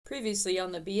Previously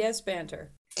on the BS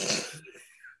Banter.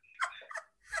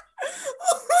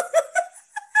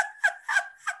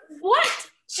 What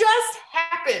just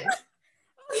happened?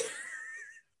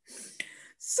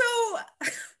 So, I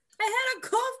had a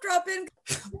cough drop in.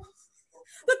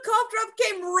 The cough drop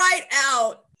came right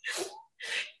out.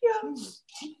 Yeah.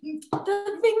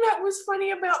 The thing that was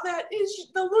funny about that is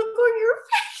the look on your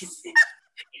face.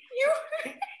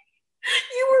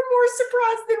 You were more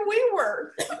surprised than we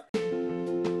were.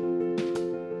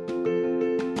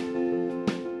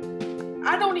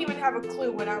 I don't even have a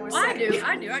clue what I was saying.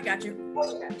 I do. I got you.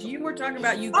 You were talking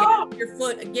about you getting your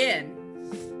foot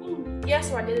again. Yeah,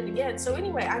 so I did it again. So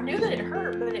anyway, I knew that it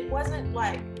hurt, but it wasn't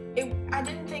like, I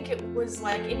didn't think it was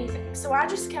like anything. So I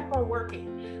just kept on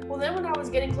working. Well, then when I was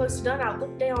getting close to done, I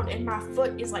looked down and my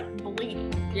foot is like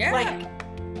bleeding. Yeah.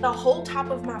 Like the whole top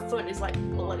of my foot is like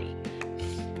bloody.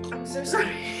 I'm so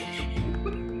sorry.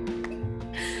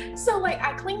 So like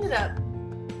I cleaned it up.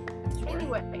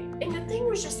 Anyway, and the thing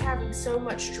was just having so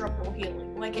much trouble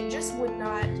healing. Like it just would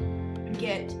not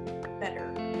get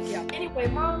better. Yeah. Anyway,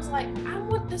 Mom's like,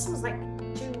 this was like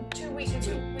two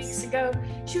weeks ago.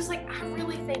 She was like, I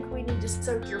really think we need to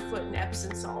soak your foot in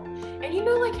Epsom salt. And you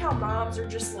know like how moms are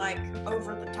just like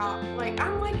over the top. Like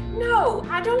I'm like, no,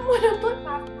 I don't want to put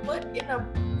my foot in a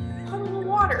puddle of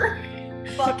water.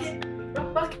 A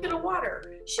bucket of water.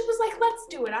 She was like, let's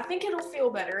do it. I think it'll feel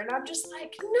better. And I'm just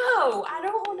like, no, I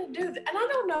don't want to do that. And I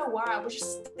don't know why. I was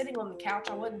just sitting on the couch.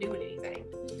 I wasn't doing anything.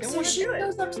 So she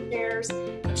goes upstairs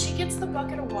and she gets the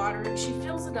bucket of water and she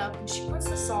fills it up and she puts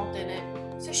the salt in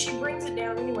it. So she brings it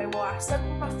down anyway. Well, I stuck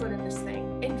my foot in this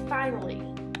thing and finally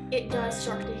it does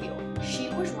start to heal. She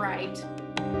was right.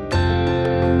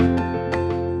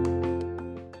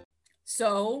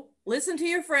 So listen to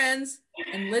your friends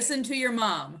and listen to your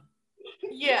mom.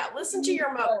 Yeah, listen to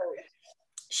your mother.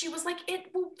 She was like,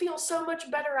 it will feel so much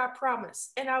better, I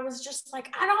promise. And I was just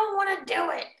like, I don't want to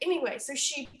do it. Anyway, so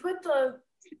she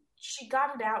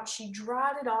got it out. She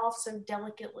dried it off so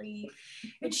delicately.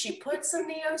 And she put some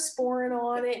Neosporin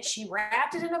on it. She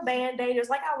wrapped it in a Band-Aid. It was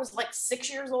like I was like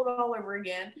 6 years old all over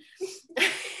again.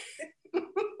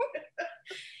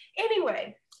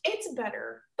 Anyway, it's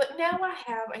better. But now I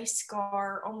have a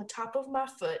scar on the top of my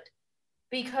foot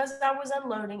because I was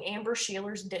unloading Amber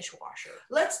Sheeler's dishwasher.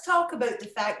 Let's talk about the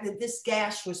fact that this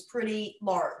gash was pretty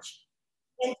large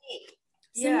and deep.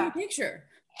 Send me a picture.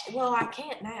 Well, I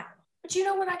can't now. But you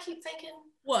know what I keep thinking?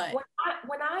 What?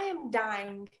 When I am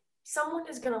dying, someone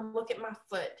is going to look at my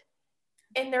foot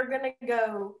and they're going to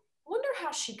go, wonder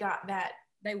how she got that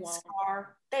They won't.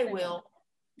 scar. They will.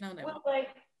 No, they won't.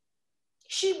 Like,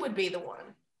 she would be the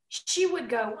one. She would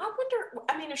go, I wonder,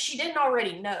 I mean, if she didn't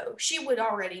already know, she would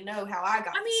already know how I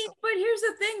got but here's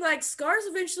the thing, like scars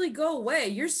eventually go away.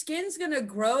 Your skin's going to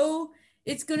grow.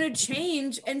 It's going to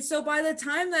change. And so by the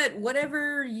time that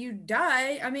whatever you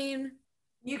die, I mean,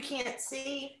 you can't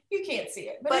see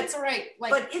it, but it's right.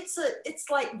 Like, but it's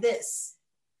like this.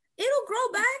 It'll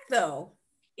grow back though.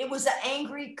 It was an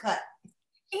angry cut.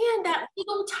 And that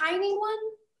little tiny one,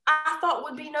 I thought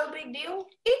would be no big deal.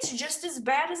 It's just as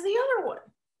bad as the other one.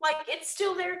 Like, it's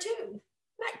still there too. Isn't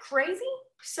that crazy?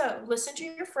 So, listen to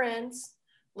your friends.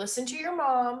 Listen to your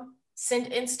mom.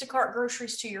 Send Instacart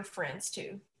groceries to your friends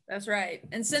too. That's right.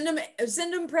 And send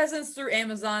them presents through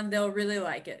Amazon. They'll really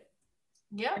like it.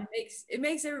 Yeah. It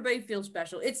makes everybody feel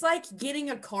special. It's like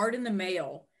getting a card in the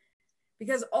mail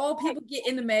because all people get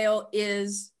in the mail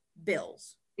is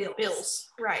bills.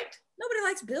 Bills. Right. Nobody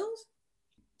likes bills.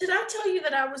 Did I tell you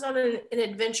that I was on an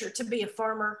adventure to be a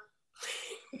farmer?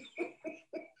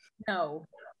 No.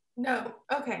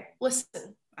 Okay.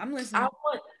 Listen. I'm listening.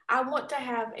 I want to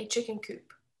have a chicken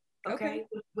coop. Okay.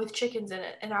 With chickens in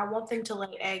it. And I want them to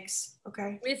lay eggs.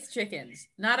 Okay. With chickens.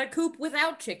 Not a coop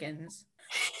without chickens.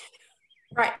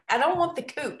 Right. I don't want the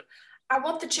coop. I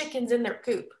want the chickens in their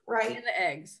coop. Right.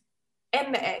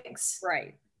 And the eggs.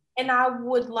 Right. And I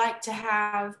would like to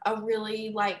have a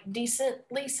really like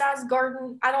decently sized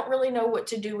garden. I don't really know what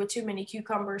to do with too many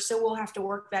cucumbers, so we'll have to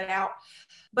work that out.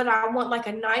 But I want like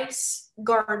a nice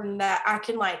garden that I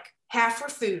can like have for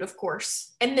food, of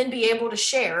course, and then be able to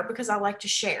share because I like to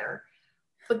share.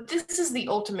 But this is the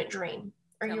ultimate dream.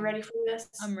 Are you ready for this?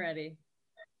 I'm ready.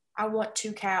 I want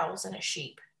 2 cows and a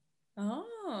sheep.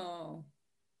 Oh.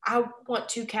 I want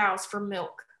 2 cows for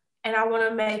milk, and I want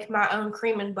to make my own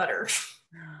cream and butter.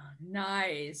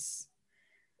 Nice.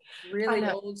 Really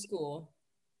old school.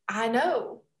 I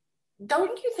know.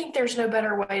 Don't you think there's no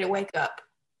better way to wake up?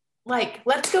 Like,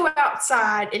 let's go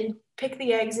outside and pick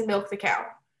the eggs and milk the cow.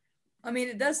 I mean,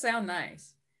 it does sound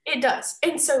nice. It does.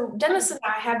 And so Dennis and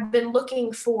I have been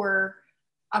looking for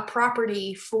a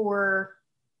property for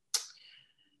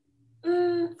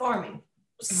farming?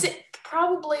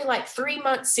 Probably like 3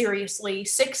 months seriously,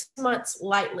 6 months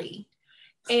lightly.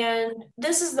 And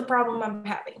this is the problem I'm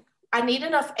having. I need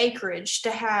enough acreage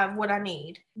to have what I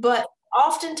need, but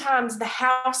oftentimes the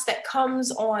house that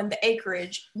comes on the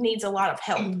acreage needs a lot of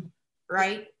help,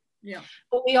 right? Yeah.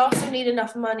 But we also need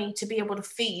enough money to be able to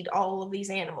feed all of these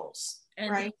animals, and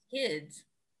right? these kids.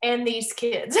 And these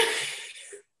kids.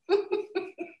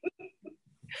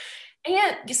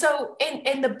 And so,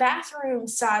 and the bathroom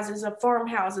sizes of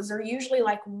farmhouses are usually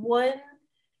like 1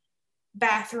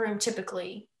 bathroom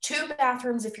typically, 2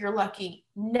 bathrooms if you're lucky,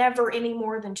 never any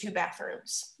more than 2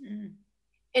 bathrooms. Mm.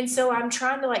 And so I'm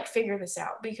trying to like figure this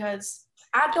out because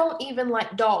I don't even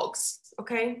like dogs,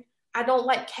 okay? I don't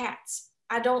like cats.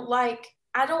 I don't like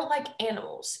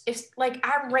animals. It's like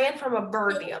I ran from a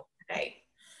bird the other day.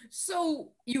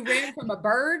 So you ran from a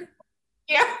bird?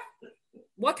 Yeah.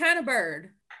 What kind of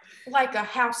bird? Like a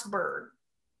house bird,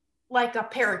 like a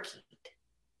parakeet.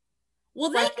 Well,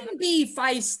 they can be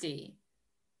feisty.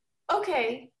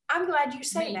 Okay, I'm glad you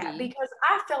say that because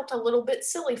I felt a little bit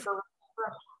silly for.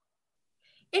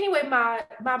 Anyway, my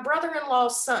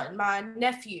brother-in-law's son, my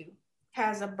nephew,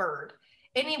 has a bird.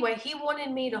 Anyway, he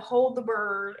wanted me to hold the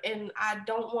bird, and I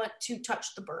don't want to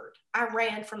touch the bird. I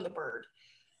ran from the bird.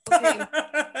 Okay.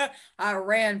 I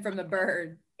ran from the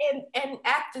bird. And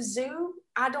at the zoo,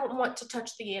 I don't want to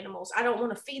touch the animals. I don't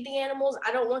want to feed the animals.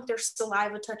 I don't want their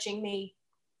saliva touching me.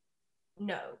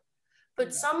 No.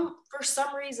 But for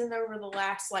some reason over the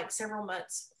last like several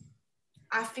months,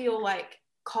 I feel like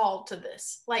called to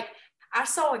this. Like I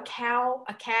saw a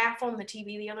calf on the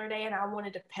TV the other day and I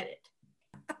wanted to pet it.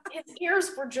 His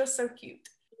ears were just so cute.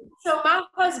 So my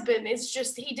husband is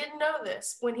just, he didn't know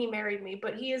this when he married me,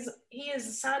 but he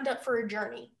is signed up for a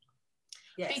journey.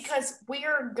 Yes. Because we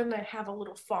are going to have a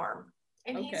little farm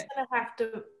and he's going to have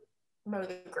to mow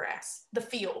the grass, the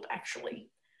field actually.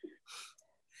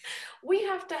 We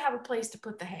have to have a place to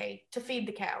put the hay, to feed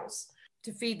the cows.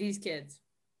 To feed these kids.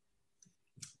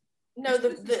 No,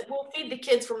 we'll feed the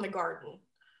kids from the garden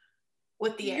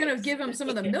with the eggs. You're going to give them some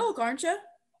of the milk, aren't you?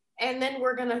 And then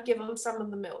we're going to give them some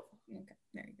of the milk. Okay,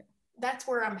 there you go. That's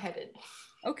where I'm headed.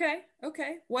 Okay.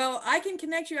 Well, I can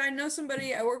connect you. I know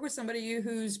somebody, I work with somebody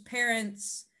whose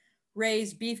parents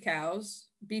raise beef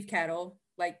cattle,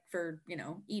 like for,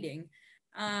 eating.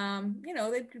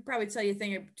 They could probably tell you a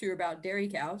thing or two about dairy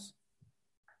cows.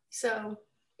 So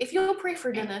if you'll pray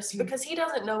for Dennis, because he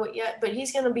doesn't know it yet, but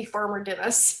he's going to be Farmer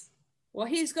Dennis. Well,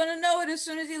 he's going to know it as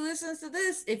soon as he listens to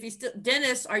this.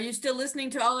 Dennis, are you still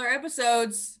listening to all our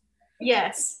episodes?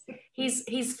 Yes,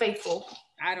 he's faithful.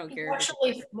 I don't care. He's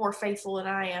actually more faithful than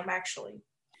I am, actually.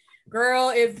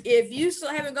 Girl, if you still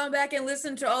haven't gone back and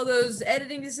listened to all those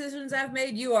editing decisions I've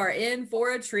made, you are in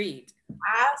for a treat.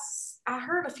 I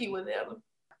heard a few of them.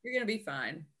 You're going to be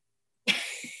fine.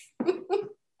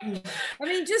 I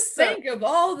mean, just think of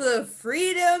all the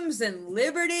freedoms and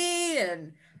liberty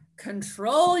and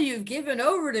control you've given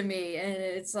over to me. And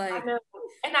it's like... I know.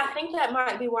 And I think that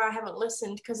might be why I haven't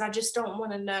listened, because I just don't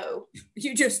want to know.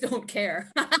 You just don't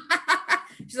care.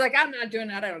 She's like, I'm not doing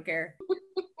that. I don't care.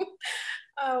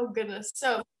 Oh, goodness.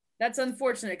 So that's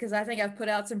unfortunate because I think I've put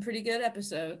out some pretty good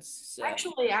episodes. So.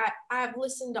 Actually, I've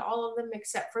listened to all of them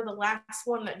except for the last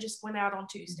one that just went out on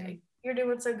Tuesday. Mm-hmm. You're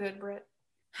doing so good, Brit.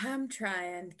 I'm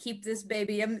trying to keep this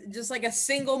baby. I'm just like a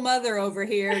single mother over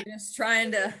here, just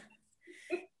trying to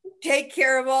take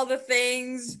care of all the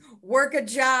things, work a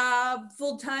job,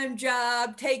 full-time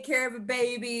job, take care of a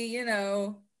baby,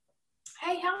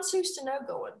 Hey, how's Who's to Know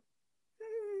going?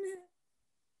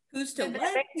 Who's to what?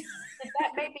 Did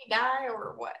that baby die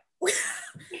or what?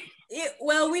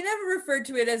 Well, we never referred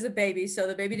to it as a baby, so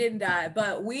the baby didn't die,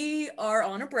 but we are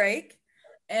on a break,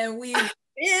 and we've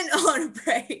been on a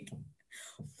break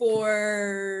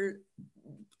for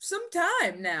some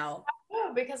time now.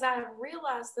 Oh, because I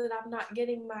realized that I'm not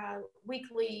getting my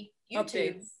weekly YouTube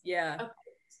updates. Yeah. Updates.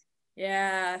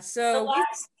 Yeah. So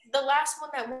the last one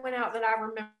that went out that I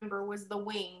remember was the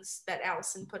wings that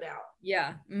Allison put out.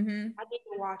 Yeah. Mm-hmm. I need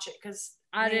to watch it because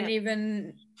I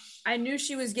knew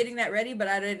she was getting that ready, but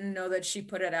I didn't know that she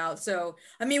put it out. So,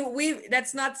 I mean,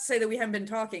 that's not to say that we haven't been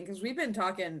talking, because we've been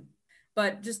talking,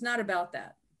 but just not about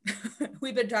that.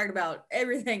 We've been talking about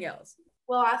everything else.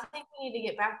 Well, I think we need to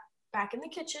get back in the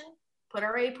kitchen, put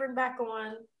our apron back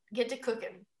on, get to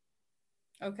cooking.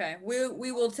 Okay,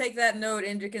 we will take that note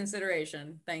into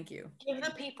consideration. Thank you. Give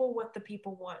the people what the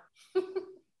people want.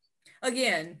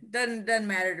 Again, doesn't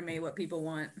matter to me what people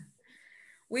want.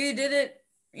 We did it,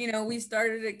 we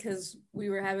started it because we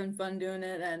were having fun doing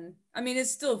it, and I mean it's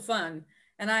still fun.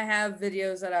 And I have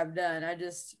videos that I've done. I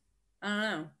don't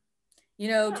know.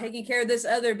 taking care of this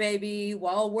other baby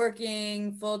while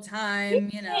working full time,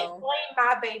 You can't blame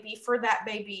my baby for that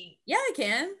baby. Yeah, I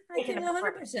can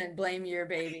 100% blame your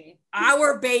baby.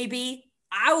 Our baby.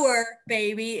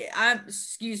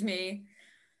 Excuse me.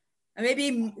 I may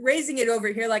be raising it over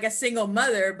here like a single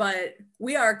mother, but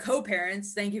we are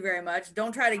co-parents. Thank you very much.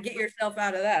 Don't try to get yourself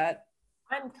out of that.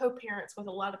 I'm co-parents with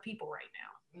a lot of people right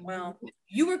now. Well,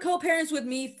 you were co-parents with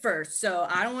me first, so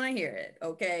I don't want to hear it,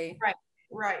 okay?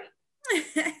 Right.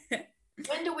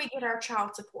 When do we get our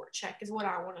child support check is what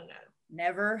I want to know.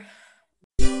 Never.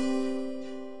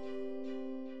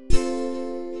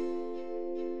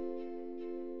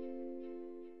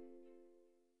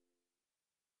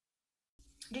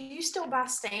 Do you still buy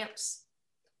stamps?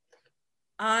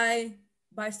 I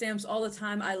buy stamps all the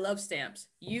time. I love stamps.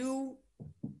 You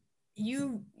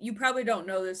probably don't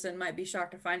know this and might be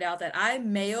shocked to find out that I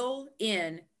mail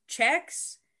in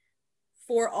checks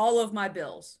for all of my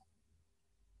bills.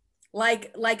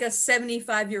 Like a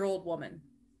 75-year-old woman.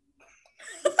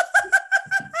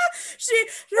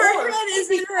 Her head is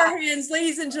in her hands,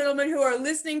 ladies and gentlemen who are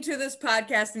listening to this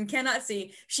podcast and cannot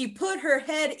see. She put her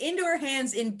head into her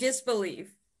hands in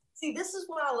disbelief. See, this is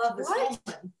why I love this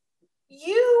woman.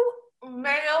 You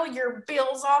mail your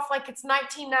bills off like it's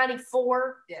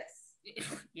 1994? Yes.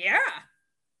 Yeah.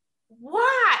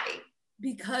 Why?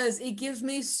 Because it gives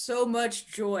me so much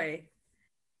joy.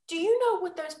 Do you know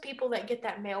what those people that get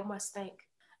that mail must think?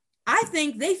 I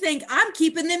think they think I'm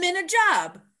keeping them in a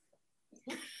job.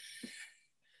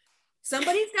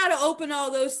 Somebody's got to open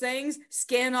all those things,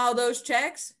 scan all those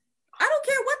checks. I don't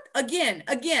care what, again,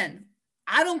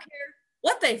 I don't care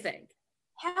what they think.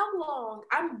 How long?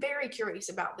 I'm very curious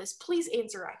about this. Please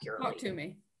answer accurately. Talk to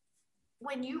me.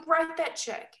 When you write that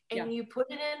check and you put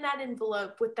it in that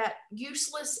envelope with that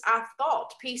useless, I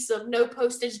thought, piece of no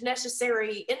postage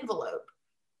necessary envelope,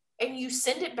 and you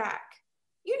send it back,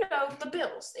 the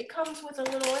bills. It comes with a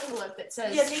little envelope that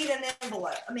says... You need an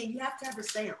envelope. I mean, you have to have a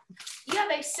stamp. Yeah,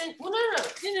 they sent... Well,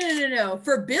 No.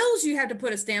 For bills, you have to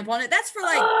put a stamp on it. That's for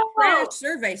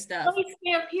survey stuff. Let me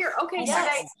stamp here. Okay,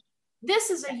 yes. So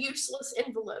this is a useless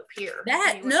envelope here.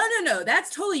 No.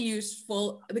 That's totally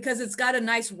useful because it's got a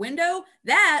nice window.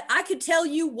 That, I could tell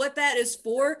you what that is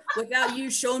for without you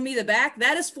showing me the back.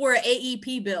 That is for an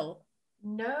AEP bill.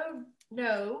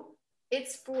 No.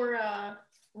 It's for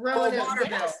water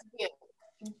bill.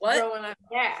 What? Roanoke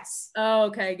gas. Oh,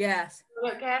 okay, gas.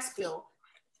 Roanoke gas bill.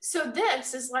 So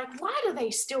this is like, why do they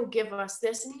still give us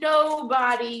this?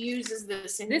 Nobody uses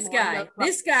this anymore.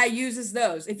 This guy uses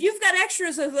those. If you've got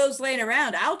extras of those laying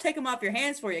around, I'll take them off your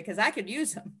hands for you because I could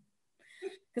use them.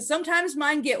 Because sometimes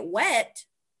mine get wet.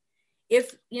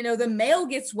 If, the mail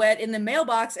gets wet in the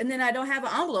mailbox and then I don't have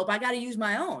an envelope, I got to use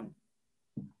my own.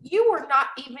 You are not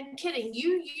even kidding.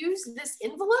 You use this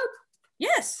envelope?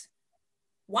 Yes.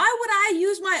 Why would I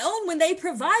use my own when they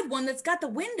provide one that's got the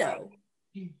window?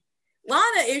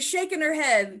 Lana is shaking her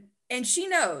head and she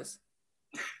knows.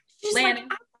 She's Lana,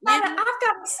 like, I've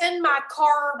got to send my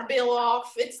car bill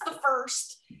off. It's the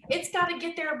 1st. It's got to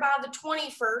get there by the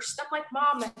 21st. I'm like,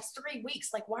 Mom, that's 3 weeks.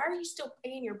 Like, why are you still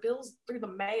paying your bills through the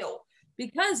mail?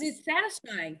 Because it's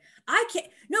satisfying.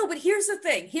 But here's the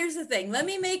thing. Let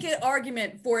me make an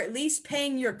argument for at least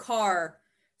paying your car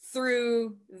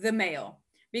through the mail.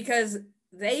 Because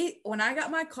when I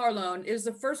got my car loan, it was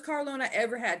the first car loan I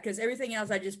ever had because everything else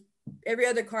every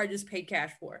other car I just paid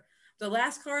cash for. The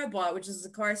last car I bought, which is the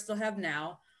car I still have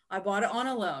now, I bought it on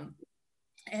a loan.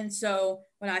 And so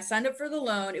when I signed up for the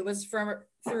loan, it was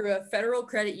through a federal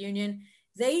credit union.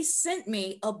 They sent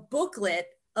me a booklet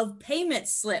of payment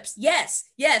slips. Yes.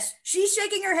 She's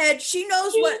shaking her head. She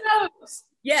knows.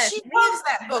 Yes. She knows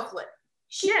that booklet.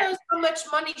 She knows how much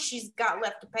money she's got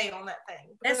left to pay on that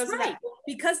thing. That's right.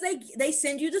 Because they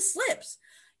send you the slips.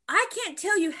 I can't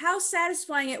tell you how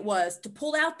satisfying it was to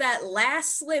pull out that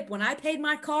last slip when I paid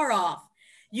my car off.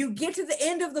 You get to the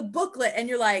end of the booklet and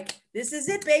you're like, this is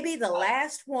it, baby, the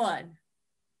last one.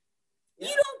 Yeah.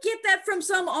 You don't get that from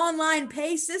some online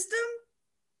pay system.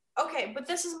 Okay, but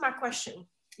this is my question.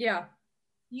 Yeah.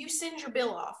 You send your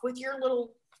bill off with your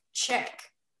little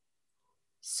check.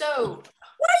 So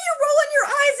why are you rolling your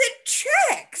eyes at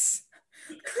checks?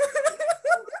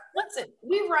 Listen,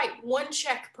 we write one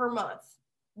check per month.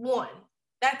 One.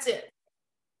 That's it.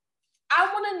 I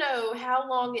want to know how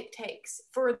long it takes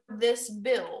for this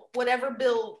bill, whatever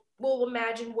bill we'll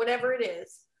imagine, whatever it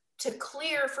is, to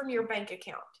clear from your bank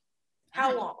account.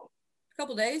 How long? A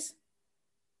couple days.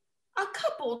 A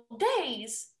couple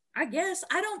days? I guess.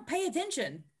 I don't pay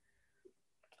attention.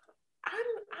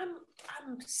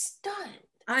 I'm stunned.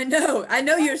 I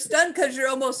know you're stunned because you're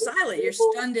almost silent. You're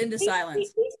stunned into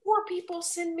silence. These poor people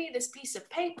send me this piece of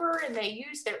paper and they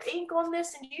use their ink on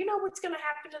this. And you know what's going to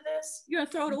happen to this? You're going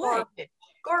to throw it away.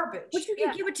 Garbage. But you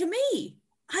can give it to me.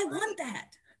 I want that.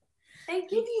 They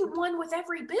give you one with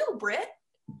every bill, Brit.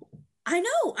 I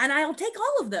know. And I'll take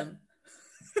all of them.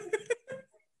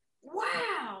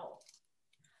 Wow.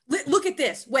 Look at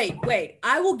this. Wait.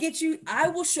 I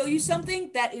will show you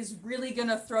something that is really going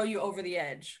to throw you over the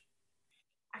edge.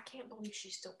 I can't believe she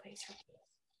still pays her bills.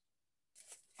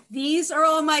 These are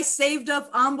all my saved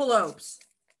up envelopes.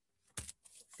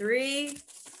 3,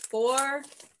 4,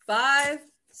 5,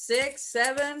 6,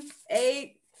 7,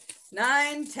 8,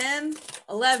 9, 10,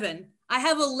 11. I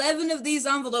have 11 of these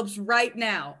envelopes right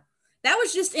now. That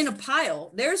was just in a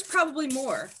pile. There's probably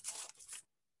more.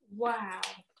 Wow.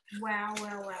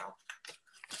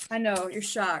 I know, you're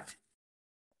shocked.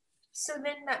 So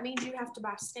then that means you have to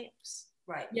buy stamps.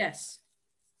 Right. Yes.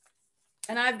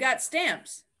 And I've got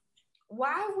stamps.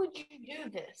 Why would you do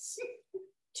this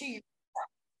to yourself?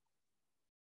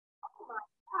 Oh my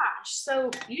gosh. So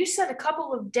you said a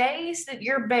couple of days that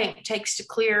your bank takes to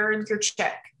clear your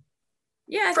check.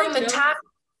 Yeah, from the time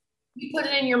you put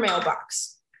it in your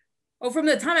mailbox. Oh, from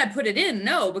the time I put it in,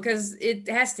 no, because it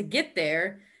has to get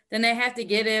there. Then they have to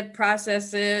get it,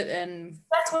 process it, and...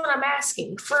 That's what I'm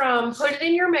asking. From put it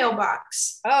in your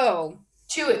mailbox. Oh.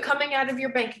 To it coming out of your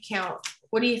bank account.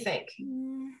 What do you think?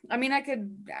 I mean,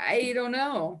 I don't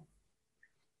know.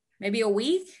 Maybe a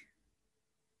week?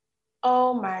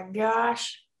 Oh my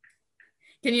gosh.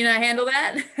 Can you not handle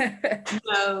that?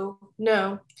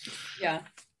 No. Yeah.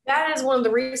 That is one of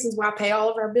the reasons why I pay all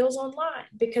of our bills online,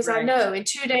 because I know in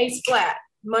 2 days flat,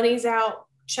 money's out,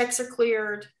 checks are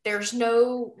cleared. There's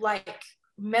no like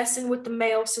messing with the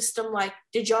mail system. Like,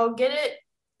 did y'all get it?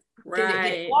 Right. Did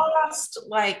it get lost?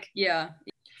 Like, yeah.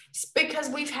 It's because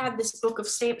we've had this book of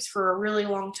stamps for a really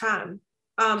long time.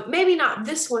 Maybe not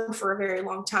this one for a very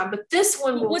long time, but this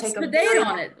one will take a... What's the date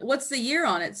on it? What's the year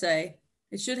on it say?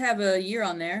 It should have a year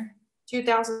on there.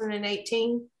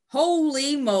 2018.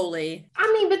 Holy moly.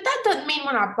 I mean, but that doesn't mean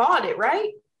when I bought it,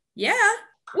 right? Yeah.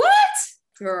 What?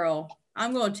 Girl,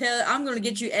 I'm going to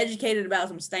get you educated about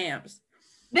some stamps.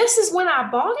 This is when I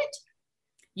bought it?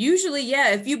 Usually,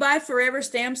 yeah. If you buy forever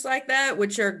stamps like that,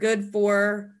 which are good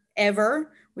for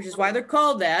ever, which is why they're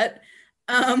called that,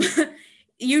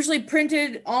 usually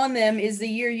printed on them is the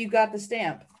year you got the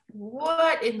stamp.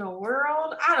 What in the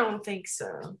world? I don't think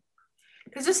so.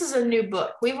 Because this is a new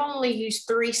book. We've only used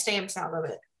 3 stamps out of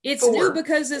it. It's 4. New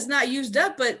because it's not used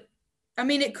up, but I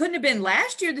mean, it couldn't have been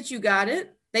last year that you got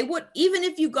it. They would, even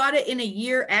if you got it in a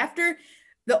year after,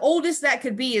 the oldest that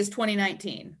could be is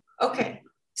 2019. Okay.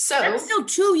 So that's still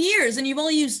 2 years and you've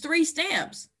only used 3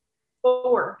 stamps.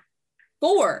 4.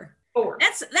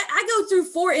 That's that I go through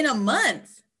 4 in a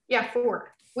month. Yeah,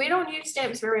 4. We don't use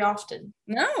stamps very often.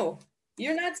 No,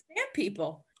 you're not stamp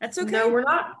people. That's okay. No, we're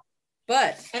not.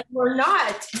 And we're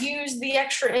not use the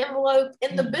extra envelope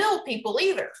in the bill people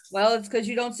either. Well, it's because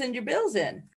you don't send your bills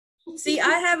in. See,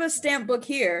 I have a stamp book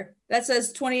here that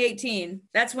says 2018.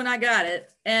 That's when I got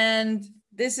it. And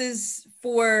this was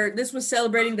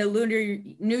celebrating the Lunar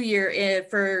New Year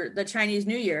for the Chinese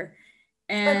New Year.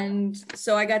 And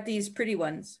so I got these pretty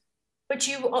ones. But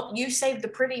you saved the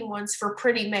pretty ones for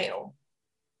pretty mail.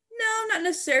 No, not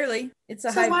necessarily.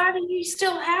 So why do you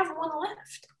still have one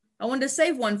left? I wanted to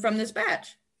save one from this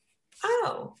batch.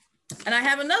 Oh. And I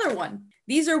have another one.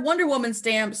 These are Wonder Woman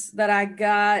stamps that I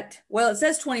got. Well, it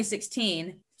says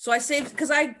 2016. So I saved,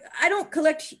 because I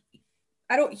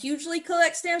don't hugely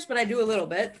collect stamps, but I do a little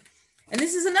bit. And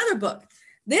this is another book.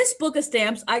 This book of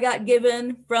stamps I got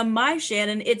given from my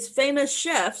Shannon. It's Famous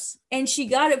Chefs. And she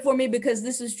got it for me because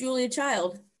this is Julia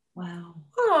Child. Wow.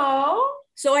 Oh.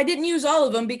 So I didn't use all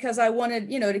of them because I wanted,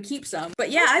 to keep some. But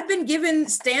yeah, I've been given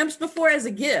stamps before as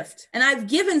a gift. And I've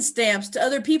given stamps to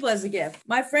other people as a gift.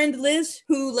 My friend Liz,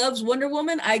 who loves Wonder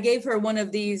Woman, I gave her one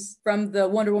of these from the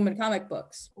Wonder Woman comic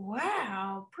books.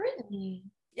 Wow, Brittany.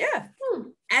 Yeah.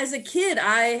 As a kid,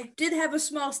 I did have a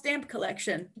small stamp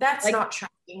collection. That's not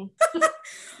shocking.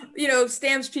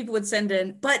 Stamps people would send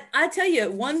in. But I tell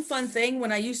you, one fun thing,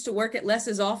 when I used to work at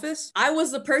Les's office, I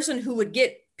was the person who would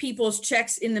get people's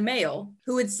checks in the mail,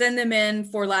 who would send them in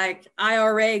for like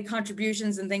IRA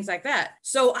contributions and things like that.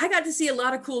 So I got to see a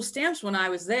lot of cool stamps when I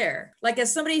was there. Like,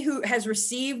 as somebody who has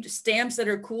received stamps that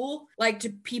are cool, like to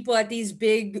people at these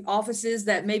big offices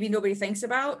that maybe nobody thinks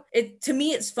about, to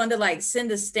me, it's fun to like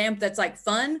send a stamp that's like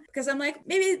fun, because I'm like,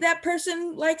 maybe that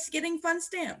person likes getting fun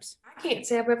stamps. I can't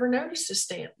say I've ever noticed a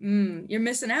stamp. You're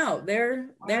missing out.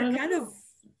 They're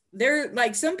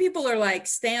like, some people are like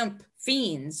stamp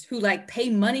fiends who like pay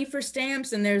money for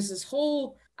stamps, and there's this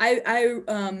whole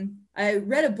I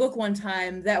read a book one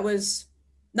time that was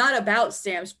not about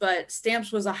stamps, but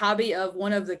stamps was a hobby of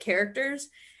one of the characters.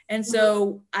 And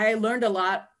so I learned a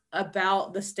lot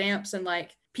about the stamps and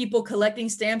like people collecting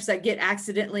stamps that get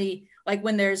accidentally, like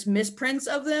when there's misprints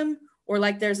of them or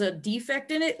like there's a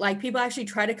defect in it, like people actually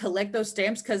try to collect those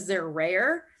stamps because they're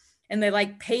rare and they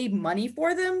like pay money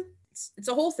for them. It's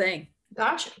a whole thing.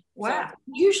 Gotcha. Wow. So,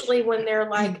 usually when they're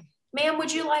like, ma'am,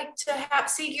 would you like to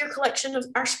see our collection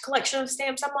of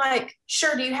stamps? I'm like,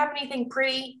 sure. Do you have anything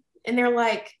pretty? And they're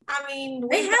like, I mean,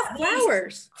 they have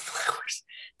flowers. Flowers.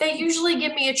 They usually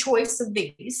give me a choice of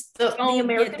these, the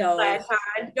American flag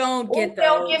kind. Don't get those.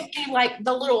 They'll give me like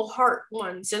the little heart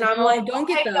ones, and I'm like, don't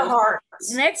get those. The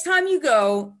hearts. Next time you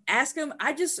go, ask them.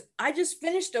 I just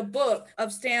finished a book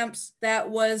of stamps that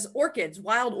was orchids,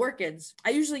 wild orchids. I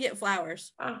usually get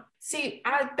flowers. See,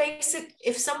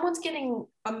 if someone's getting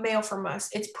a mail from us,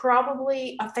 it's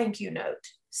probably a thank you note.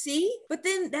 See, but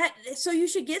then so you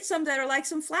should get some that are like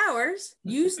some flowers,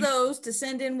 use those to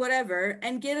send in whatever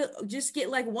and just get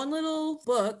like one little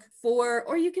book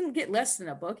or you can get less than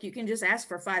a book. You can just ask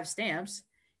for 5 stamps.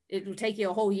 It will take you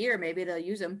a whole year maybe to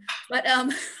use them. But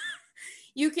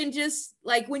you can just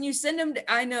like when you send them,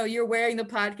 I know you're wearing the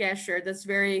podcast shirt. That's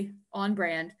very on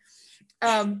brand.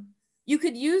 You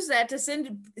could use that to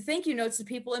send thank you notes to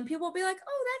people and people will be like,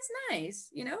 oh, that's nice,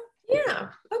 you know?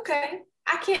 Yeah. Okay.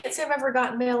 I can't say I've ever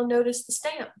gotten mail and noticed the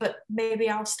stamp, but maybe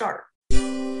I'll start.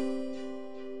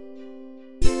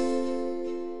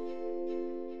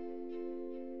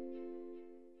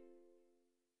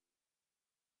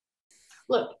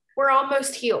 Look, we're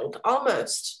almost healed.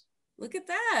 Almost. Look at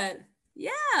that.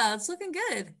 Yeah, it's looking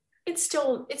good. It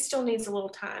still needs a little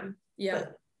time. Yeah.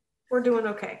 But we're doing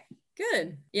okay.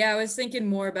 Good. Yeah, I was thinking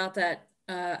more about that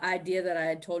idea that I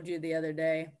had told you the other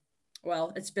day.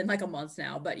 Well, it's been like a month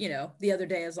now, but you know, the other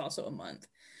day is also a month.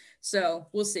 So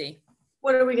we'll see.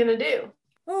 What are we going to do?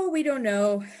 Oh, we don't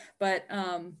know. But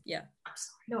yeah. I'm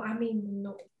sorry. No, I mean,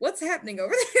 no. What's happening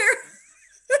over there?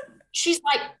 She's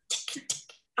like, tick, tick.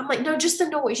 I'm like, no, just the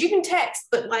noise. You can text,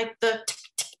 but like the tick,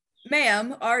 tick.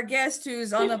 Ma'am, our guest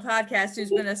who's on the podcast,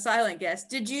 who's been a silent guest,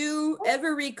 did you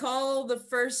ever recall the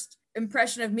first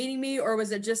impression of meeting me, or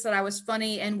was it just that I was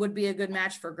funny and would be a good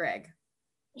match for Greg?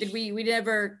 Did we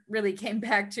never really came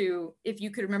back to if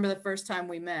you could remember the first time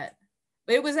we met?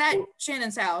 But it was at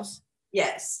Shannon's house.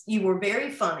 Yes, you were very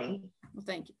funny. Well,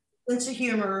 thank you. Sense of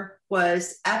humor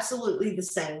was absolutely the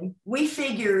same. We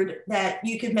figured that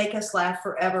you could make us laugh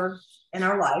forever in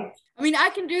our life. I mean, I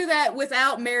can do that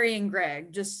without marrying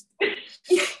Greg. Just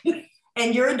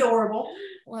and you're adorable.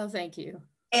 Well, thank you.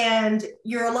 And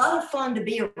you're a lot of fun to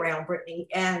be around, Brittany.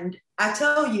 And I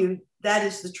tell you, that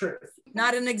is the truth.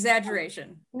 Not an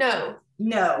exaggeration. No.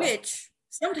 Which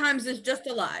sometimes is just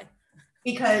a lie.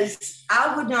 Because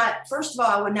I would not, first of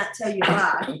all, I would not tell you a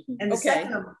lie. And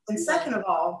second of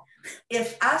all,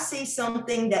 if I see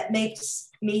something that makes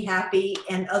me happy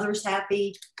and others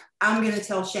happy, I'm going to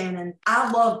tell Shannon,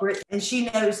 I love Brit, and she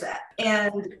knows that.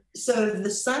 And so the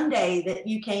Sunday that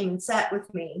you came and sat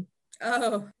with me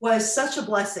was such a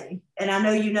blessing. And I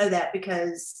know you know that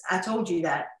because I told you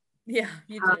that. Yeah,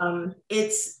 you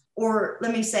did.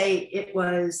 Let me say, it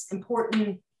was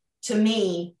important to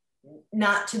me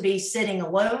not to be sitting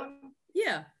alone.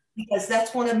 Yeah. Because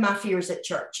that's one of my fears at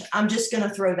church. I'm just going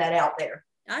to throw that out there.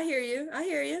 I hear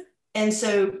you. And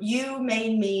so you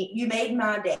made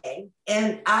my day.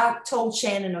 And I told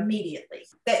Shannon immediately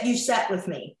that you sat with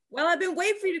me. Well, I've been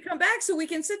waiting for you to come back so we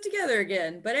can sit together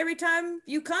again. But every time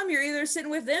you come, you're either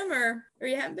sitting with them or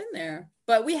you haven't been there.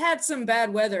 But we had some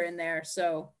bad weather in there,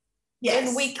 so. Yes.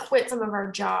 And we quit some of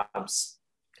our jobs.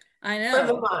 I know. For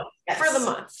the month. Yes. For the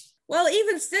month. Well,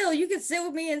 even still, you could sit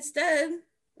with me instead.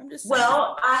 I'm just saying.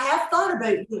 Well, I have thought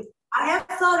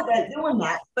about doing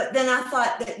that, but then I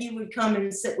thought that you would come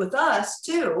and sit with us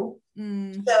too.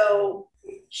 So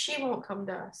she won't come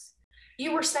to us.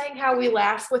 You were saying how we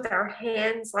laugh with our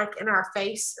hands like in our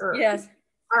face, or yes,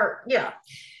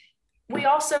 we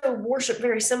also worship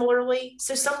very similarly.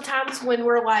 So sometimes when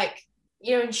we're like,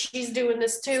 you know, and she's doing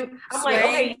this too, I'm like,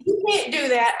 okay, you can't do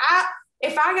that.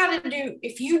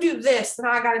 If you do this, then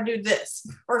I gotta do this.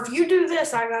 Or if you do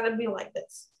this, I gotta be like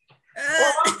this.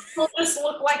 Or we'll just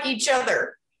look like each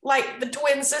other, like the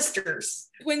twin sisters.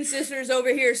 Twin sisters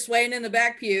over here swaying in the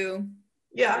back pew.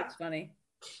 Yeah. That's funny.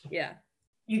 Yeah.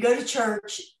 You go to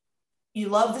church, you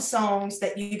love the songs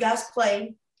that you guys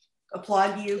play.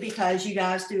 Applaud you because you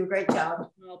guys do a great job.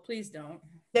 Well, please don't.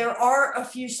 There are a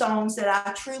few songs that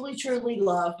I truly, truly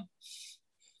love.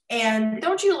 And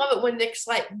don't you love it when Nick's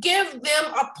like, give them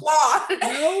applause?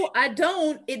 No, I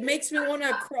don't. It makes me want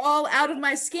to crawl out of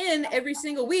my skin every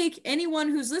single week. Anyone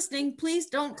who's listening, please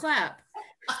don't clap.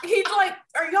 He's like,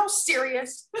 are y'all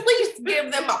serious? Please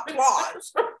give them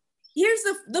applause. Here's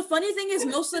the funny thing is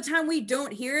most of the time we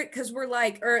don't hear it because we're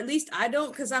like, or at least I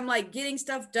don't, because I'm like getting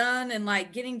stuff done and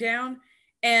like getting down.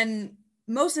 And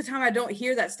most of the time I don't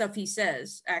hear that stuff he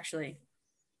says, actually.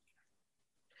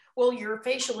 Well, your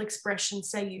facial expressions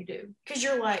say you do. Because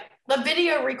you're like, the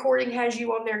video recording has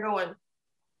you on there going.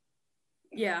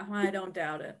 Yeah, I don't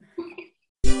doubt it.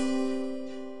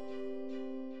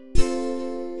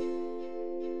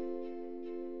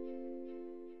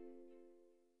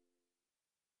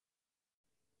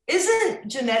 Isn't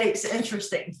genetics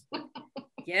interesting?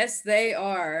 Yes, they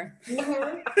are.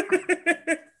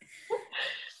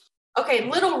 Okay,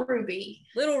 little Ruby.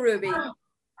 Little Ruby.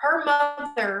 Her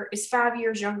mother is 5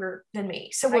 years younger than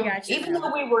me. So even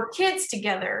though we were kids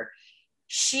together,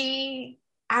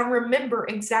 I remember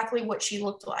exactly what she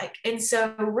looked like. And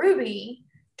so Ruby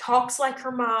talks like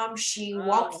her mom. She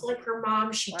walks like her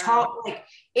mom. She talks like,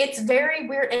 it's very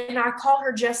weird. And I call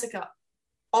her Jessica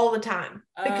all the time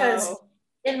because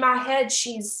in my head,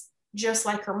 she's just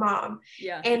like her mom.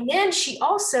 Yeah. And then she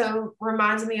also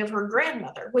reminds me of her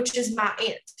grandmother, which is my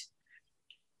aunt.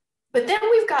 But then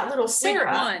we've got little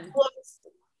Sarah. Which one?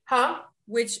 Huh?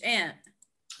 Which aunt?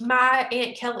 My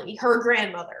Aunt Kelly, her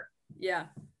grandmother. Yeah.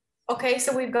 Okay,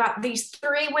 so we've got these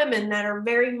three women that are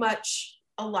very much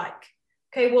alike.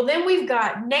 Okay, well then we've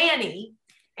got Nanny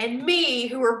and me,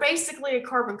 who are basically a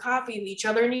carbon copy of each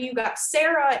other. And you've got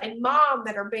Sarah and Mom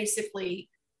that are basically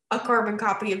a carbon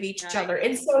copy of each other.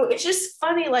 And so it's just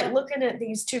funny, like looking at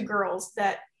these two girls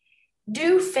that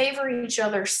do favor each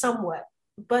other somewhat,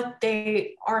 but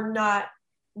they are not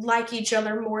like each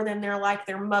other more than they're like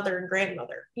their mother and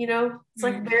grandmother. You know, it's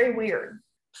like very weird.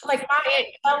 Like my Aunt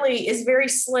Kelly is very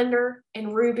slender,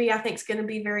 and Ruby I think is going to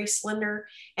be very slender,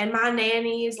 and my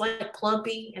Nanny is like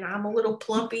plumpy, and I'm a little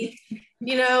plumpy.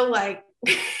 You know, like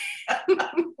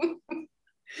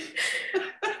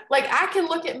like I can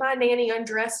look at my Nanny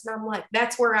undressed, and I'm like,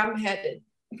 that's where I'm headed,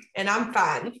 and I'm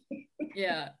fine.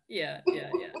 Yeah.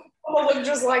 I look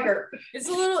just like her. It's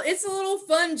a little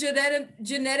fun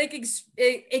genetic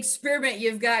experiment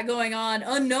you've got going on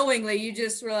unknowingly. You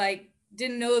just were like,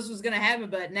 didn't know this was going to happen,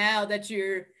 but now that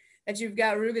you've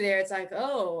got Ruby there, it's like,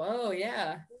 oh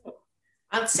yeah.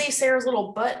 I'd see Sarah's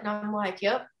little butt and I'm like,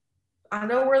 yep, I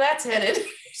know where that's headed.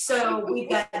 So we've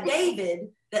got David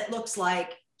that looks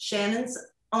like Shannon's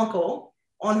uncle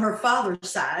on her father's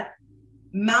side,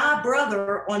 my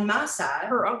brother on my side,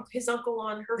 his uncle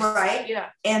on her right side. Yeah.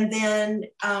 And then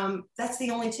that's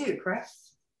the only two, correct?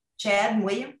 Chad and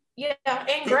William. Yeah,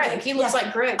 and Greg. He looks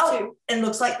like Greg too. And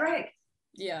looks like Greg.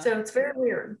 Yeah. So it's very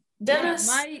weird. Dennis.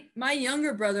 Yeah, my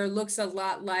younger brother looks a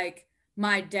lot like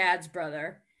my dad's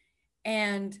brother.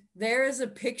 And there is a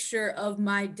picture of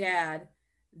my dad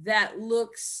that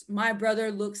my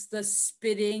brother looks the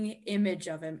spitting image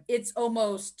of him. It's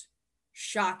almost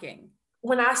shocking.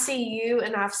 When I see you,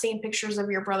 and I've seen pictures of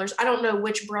your brothers, I don't know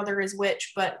which brother is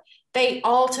which, but you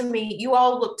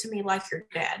all look to me like your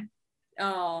dad.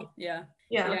 Oh, yeah.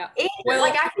 Yeah. Well,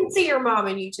 like I can see your mom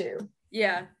in you too.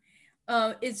 Yeah.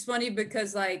 It's funny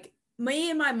because like me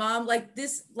and my mom, like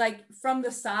this, like from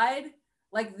the side,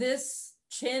 like this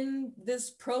chin, this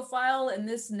profile and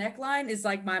this neckline is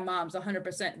like my mom's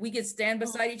 100%. We could stand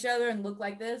beside each other and look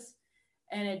like this,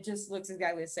 and it just looks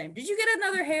exactly the same. Did you get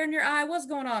another hair in your eye? What's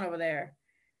going on over there?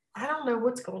 I don't know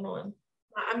what's going on.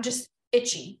 I'm just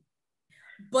itchy.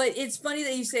 But it's funny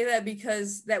that you say that,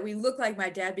 because that we look like my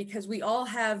dad, because we all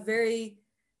have very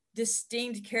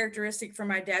distinct characteristic from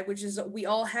my dad, which is we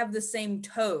all have the same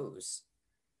toes.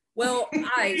 Well,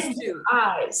 eyes too.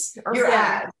 Eyes. Your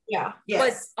eyes. Yeah.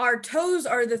 Yes. But our toes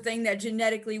are the thing that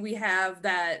genetically we have,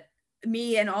 that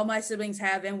me and all my siblings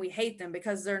have, and we hate them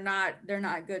because they're not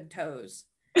good toes.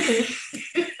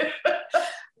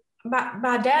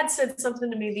 My dad said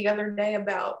something to me the other day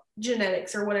about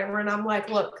genetics or whatever, and I'm like,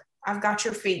 look, I've got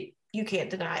your feet. You can't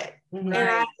deny it. Right. And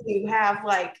I do have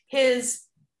like his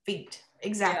feet.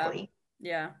 Exactly.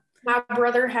 Yeah. My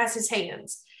brother has his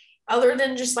hands. Other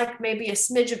than just like maybe a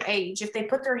smidge of age, if they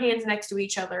put their hands next to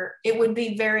each other, it would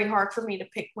be very hard for me to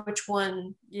pick which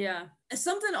one. Yeah.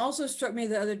 Something also struck me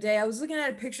the other day. I was looking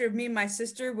at a picture of me and my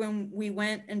sister when we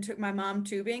went and took my mom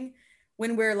tubing,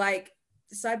 when we're like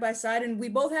side by side, and we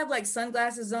both have like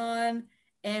sunglasses on,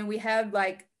 and we have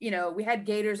like, we had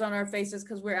gaiters on our faces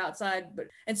because we're outside.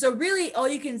 And so really all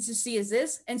you can see is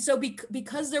this. And so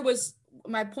because there was,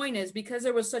 my point is, because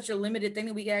there was such a limited thing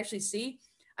that we could actually see,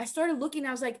 I started looking,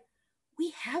 I was like,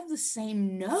 we have the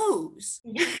same nose.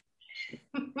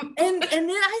 and then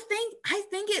I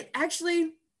think it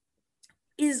actually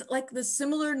is like the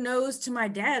similar nose to my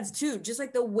dad's too, just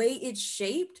like the way it's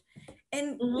shaped.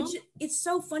 And it's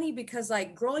so funny because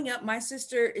like growing up, my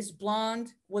sister is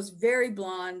blonde, was very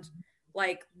blonde,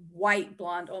 like white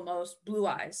blonde, almost blue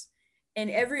eyes.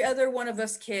 And every other one of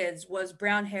us kids was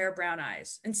brown hair, brown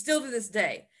eyes. And still to this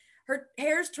day, her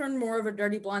hair's turned more of a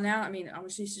dirty blonde now. I mean,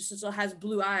 obviously she still has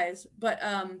blue eyes, but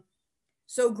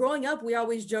so growing up, we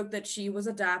always joked that she was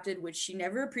adopted, which she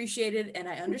never appreciated. And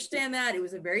I understand that. It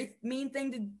was a very mean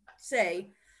thing to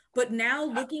say. But now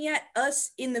looking at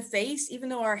us in the face, even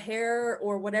though our hair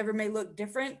or whatever may look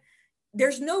different,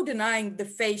 there's no denying the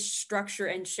face structure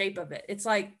and shape of it. It's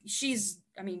like she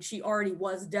already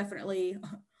was definitely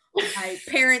my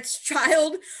parents'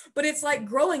 child, but it's like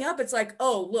growing up, it's like,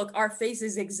 oh, look, our face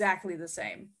is exactly the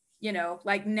same. You know,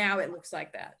 like now it looks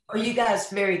like that. Are you guys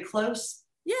very close?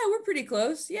 Yeah, we're pretty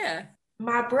close. Yeah.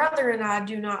 My brother and I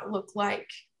do not look like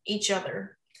each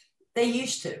other. They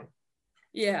used to.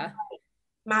 Yeah.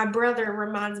 My brother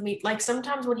reminds me, like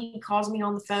sometimes when he calls me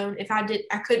on the phone, if I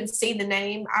couldn't see the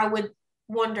name, I would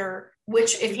wonder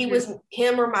if he was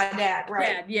him or my dad,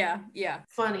 right? Yeah.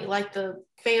 Funny, like the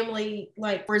family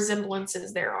like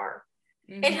resemblances there are.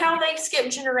 And how they skip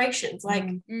generations. Like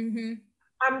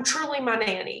I'm truly my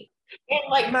nanny. And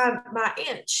like my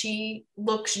aunt, she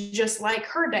looks just like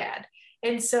her dad.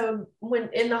 And so when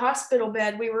in the hospital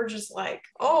bed, we were just like,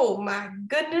 oh my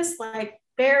goodness, like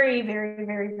very, very,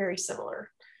 very, very similar.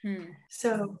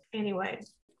 So anyway,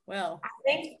 well, I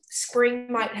think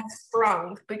spring might have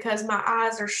sprung because my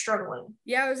eyes are struggling.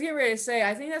 Yeah, I was getting ready to say,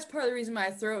 I think that's part of the reason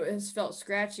my throat has felt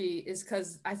scratchy is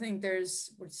because I think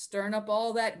we're stirring up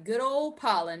all that good old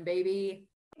pollen, baby.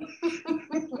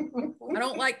 I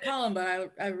don't like pollen,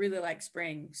 but I really like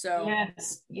spring. So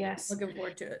yes. Looking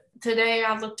forward to it. Today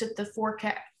I looked at the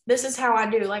forecast. This is how I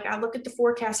do. Like I look at the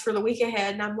forecast for the week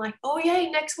ahead and I'm like, oh yay,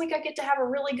 next week I get to have a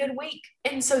really good week.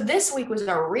 And so this week was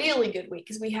a really good week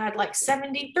because we had like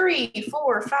 73,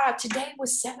 4, 5. Today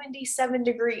was 77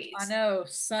 degrees. I know,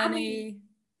 sunny. I mean,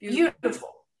 beautiful.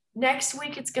 Next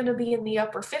week it's going to be in the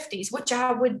upper 50s, which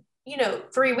I would,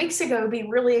 3 weeks ago be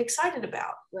really excited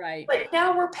about. Right. But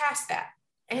now we're past that.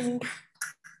 And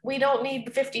we don't need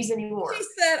the 50s anymore. She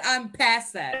said, I'm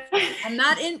past that. I'm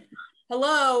not in.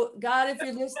 Hello, God, if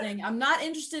you're listening, I'm not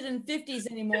interested in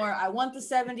 50s anymore. I want the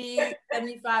 70,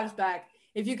 75s back.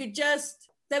 If you could just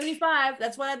 75,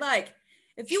 that's what I'd like.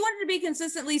 If you wanted to be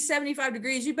consistently 75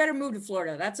 degrees, you better move to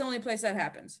Florida. That's the only place that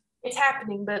happens. It's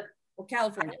happening, but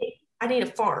California. I need a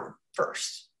farm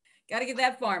first. Got to get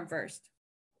that farm first.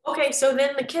 Okay, so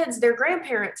then the kids, their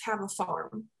grandparents have a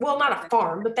farm. Well, not a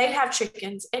farm, but they have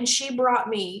chickens. And she brought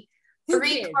me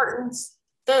 3 cartons,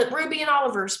 the Ruby and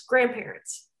Oliver's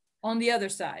grandparents. On the other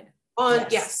side.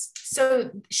 Yes. So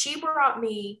she brought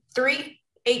me 3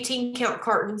 18-count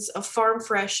cartons of farm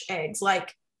fresh eggs.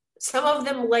 Like some of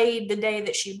them laid the day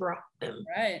that she brought them.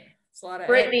 Right. It's a lot of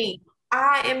Brittany, eggs.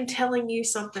 I am telling you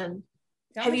something.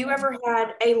 Have you ever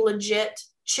had a legit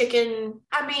chicken?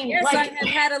 I mean, yes, I have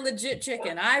had a legit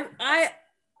chicken. I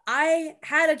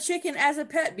had a chicken as a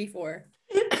pet before.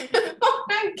 Oh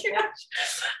my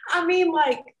gosh. I mean,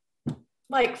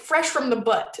 like fresh from the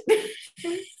butt.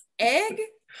 Egg?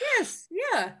 Yes.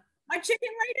 Yeah. My chicken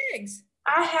laid eggs.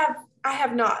 I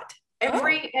have not.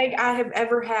 Every egg I have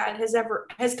ever had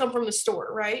has come from the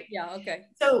store, right? Yeah, okay.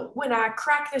 So when I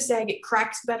crack this egg, it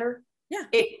cracks better. Yeah.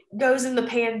 It goes in the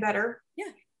pan better.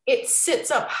 Yeah. It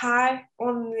sits up high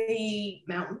on the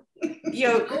mountain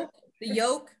yolk. The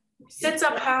yolk sits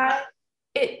up high.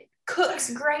 It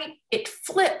cooks great. It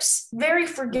flips, very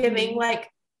forgiving. Like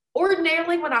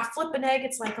ordinarily when I flip an egg,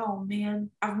 it's like, oh man,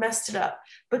 I've messed it up.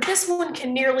 But this one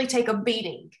can nearly take a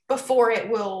beating before it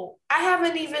will. I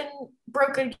haven't even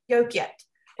broken yolk yet,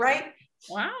 right?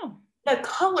 Wow. The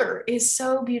color is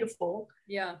so beautiful.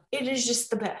 Yeah. It is just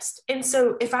the best. And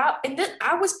so then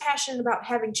I was passionate about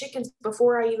having chickens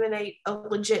before I even ate a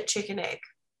legit chicken egg.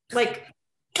 Like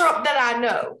that I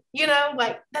know,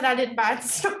 like that I didn't buy at the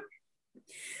store.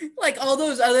 Like all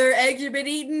those other eggs you've been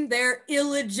eating, they're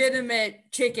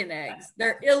illegitimate chicken eggs.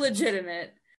 They're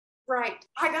illegitimate. Right.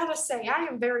 I gotta say, I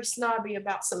am very snobby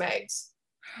about some eggs.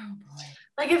 Oh boy.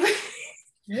 Like if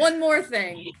one more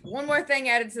thing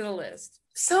added to the list.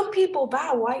 Some people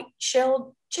buy white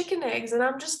shelled chicken eggs, and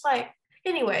I'm just like,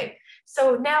 anyway.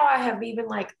 So now I have even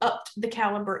like upped the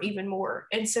caliber even more.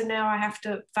 And so now I have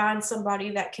to find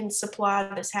somebody that can supply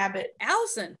this habit.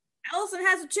 Allison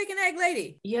has a chicken egg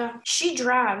lady. Yeah. She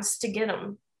drives to get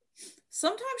them.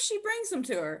 Sometimes she brings them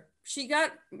to her. She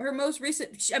got her most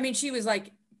recent, she was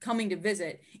like coming to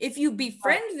visit. If you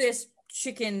befriend this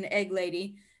chicken egg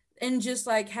lady and just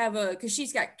like have because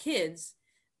she's got kids.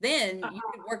 Then you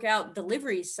could work out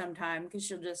deliveries sometime because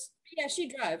she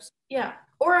drives. Yeah.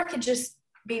 Or I could just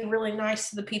be really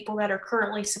nice to the people that are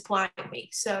currently supplying me.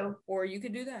 So, or you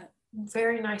could do that.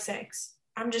 Very nice eggs.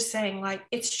 I'm just saying, like,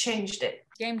 it's changed it.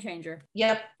 Game changer.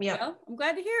 Yep. Well, I'm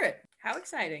glad to hear it. How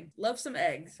exciting. Love some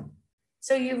eggs.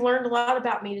 So you've learned a lot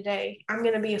about me today. I'm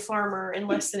going to be a farmer in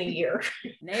less than a year.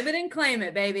 Name it and claim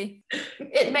it, baby.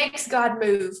 It makes God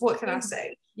move. What can I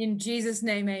say? In Jesus'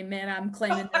 name, amen. I'm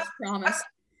claiming this promise.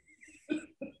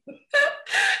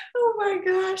 Oh my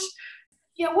gosh.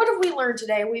 Yeah, what have we learned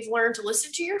today? We've learned to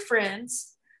listen to your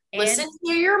friends, listen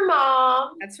to your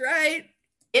mom. That's right.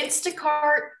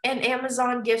 Instacart and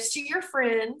Amazon gifts to your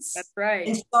friends. That's right.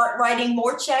 And start writing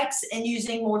more checks and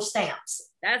using more stamps.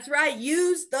 That's right.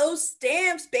 Use those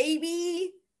stamps,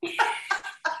 baby.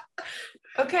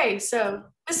 Okay, so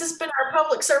this has been our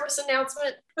public service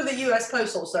announcement for the U.S.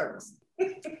 Postal Service.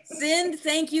 Send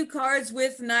thank you cards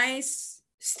with nice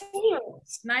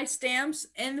stamps,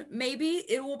 and maybe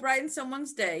it will brighten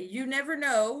someone's day. You never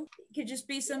know. It could just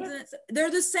be something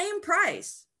they're the same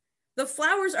price. The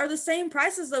flowers are the same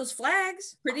price as those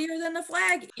flags. Prettier than the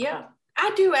flag. Yeah.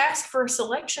 I do ask for a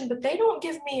selection, but they don't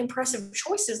give me impressive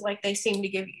choices like they seem to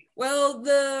give you. Well,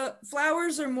 the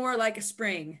flowers are more like a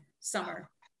spring, summer.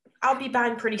 I'll be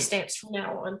buying pretty stamps from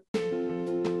now on.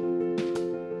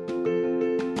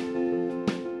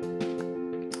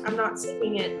 I'm not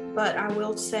singing it, but I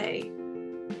will say,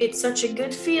 it's such a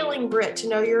good feeling, Brit, to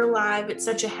know you're alive. It's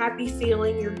such a happy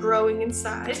feeling. You're growing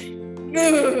inside.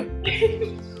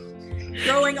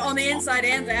 Growing on the inside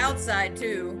and the outside,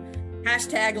 too.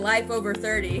 #life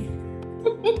over30.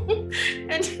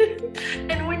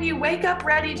 and when you wake up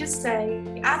ready to say,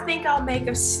 I think I'll make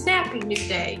a snappy new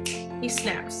day. He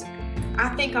snaps. I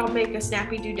think I'll make a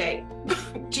snappy new day.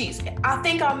 Jeez, I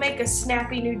think I'll make a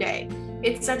snappy new day.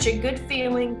 It's such a good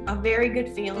feeling, a very good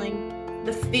feeling.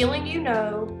 The feeling you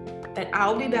know that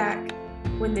I'll be back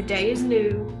when the day is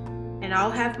new and I'll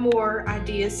have more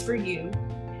ideas for you.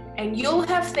 And you'll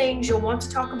have things you'll want to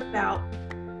talk about,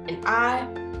 and I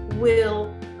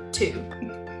will too.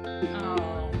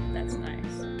 Oh, that's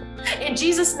nice. In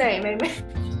Jesus' name, amen.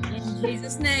 In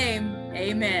Jesus' name,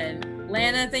 amen.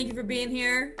 Lana, thank you for being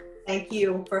here. Thank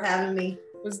you for having me.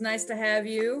 It was nice to have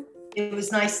you. It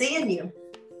was nice seeing you.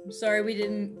 I'm sorry we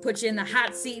didn't put you in the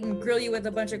hot seat and grill you with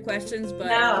a bunch of questions, but...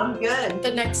 No, I'm good.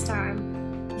 The next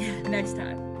time. Yeah, next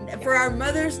time. For our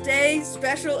Mother's Day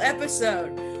special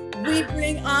episode, we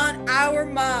bring on our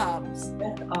moms.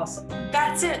 That's awesome.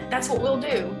 That's it. That's what we'll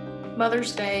do.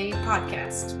 Mother's Day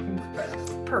podcast.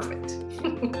 Incredible. Perfect.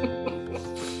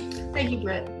 Thank you,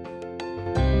 Brit.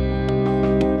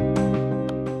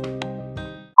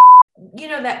 You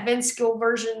know that Vince Gill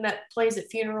version that plays at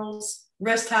funerals?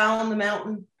 Rest high on the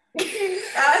mountain.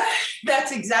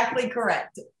 That's exactly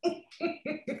correct. We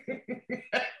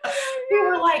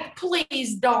were like,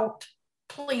 please don't.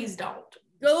 Please don't.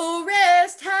 Go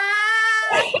rest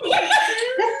high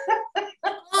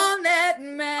on that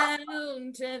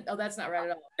mountain. Oh, that's not right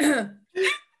at all.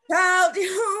 Child,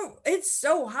 it's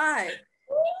so high.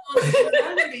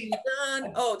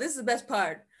 Oh, this is the best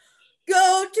part.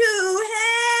 Go to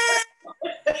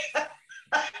hell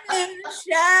and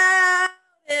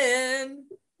shouting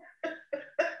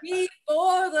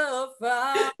before the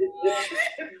fire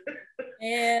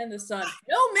and the sun.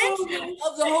 No mention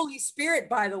of the Holy Spirit,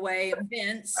 by the way,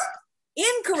 Vince.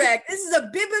 Incorrect. This is a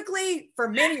biblically, for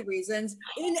many reasons,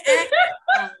 inaccurate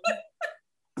song.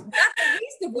 Not the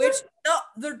least of which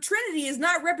the Trinity is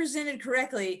not represented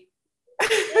correctly.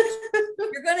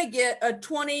 You're going to get a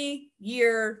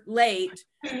 20-year late,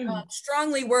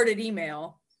 strongly worded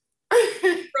email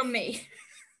from me.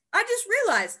 I just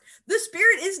realized the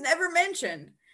Spirit is never mentioned.